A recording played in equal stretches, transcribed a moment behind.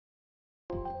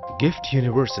GIFT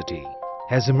University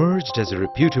has emerged as a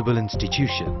reputable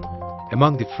institution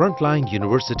among the frontline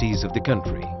universities of the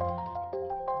country.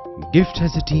 GIFT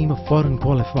has a team of foreign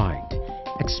qualified,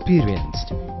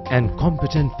 experienced and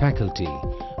competent faculty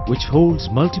which holds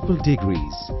multiple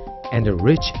degrees and a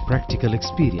rich practical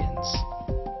experience.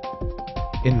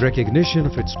 In recognition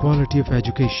of its quality of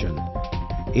education,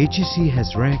 HEC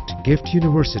has ranked GIFT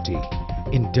University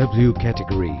in W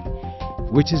category,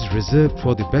 which is reserved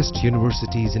for the best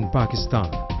universities in Pakistan.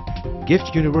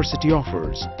 GIFT University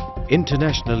offers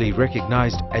internationally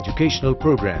recognized educational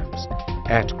programs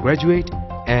at graduate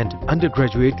and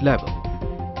undergraduate level.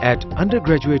 At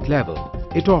undergraduate level,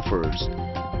 it offers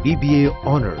BBA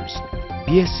Honours,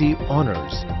 BSc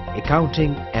Honours,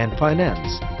 Accounting and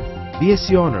Finance,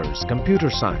 BSc Honours Computer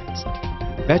Science,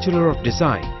 Bachelor of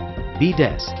Design,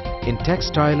 BDES in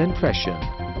Textile and Fashion.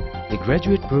 The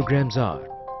graduate programs are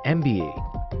MBA,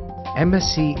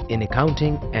 MSc in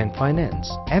Accounting and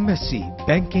Finance, MSc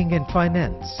Banking and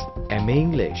Finance, MA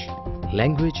English,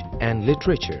 Language and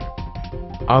Literature.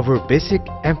 Our basic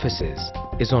emphasis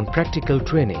is on practical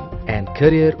training and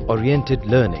career-oriented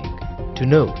learning. To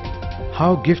know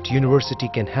how GIFT University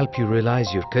can help you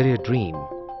realize your career dream,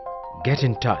 get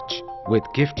in touch with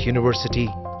GIFT University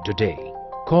today.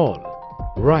 Call,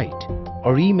 write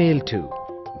or email to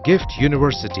GIFT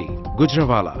University,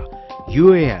 Gujranwala,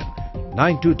 UAN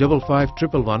 9255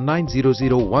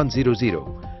 111 100,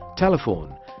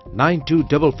 telephone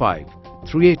 9255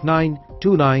 389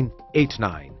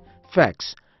 2989,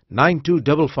 fax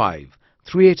 9255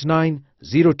 389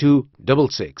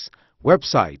 0266,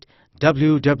 website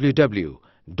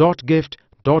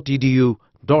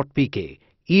www.gift.edu.pk,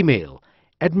 email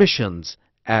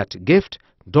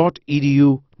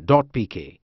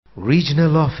admissions@gift.edu.pk.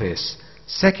 Regional Office,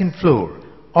 2nd floor,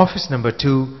 Office number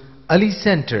 2, Ali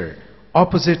Center,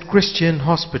 opposite Christian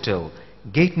Hospital,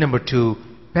 Gate number 2,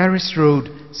 Paris Road,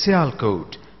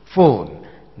 Sialkot. Phone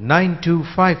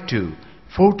 9252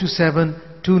 427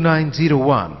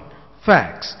 2901,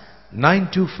 fax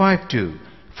 9252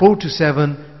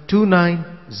 427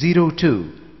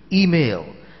 2902, email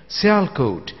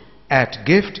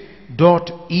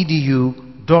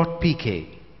sialkot@gift.edu.pk.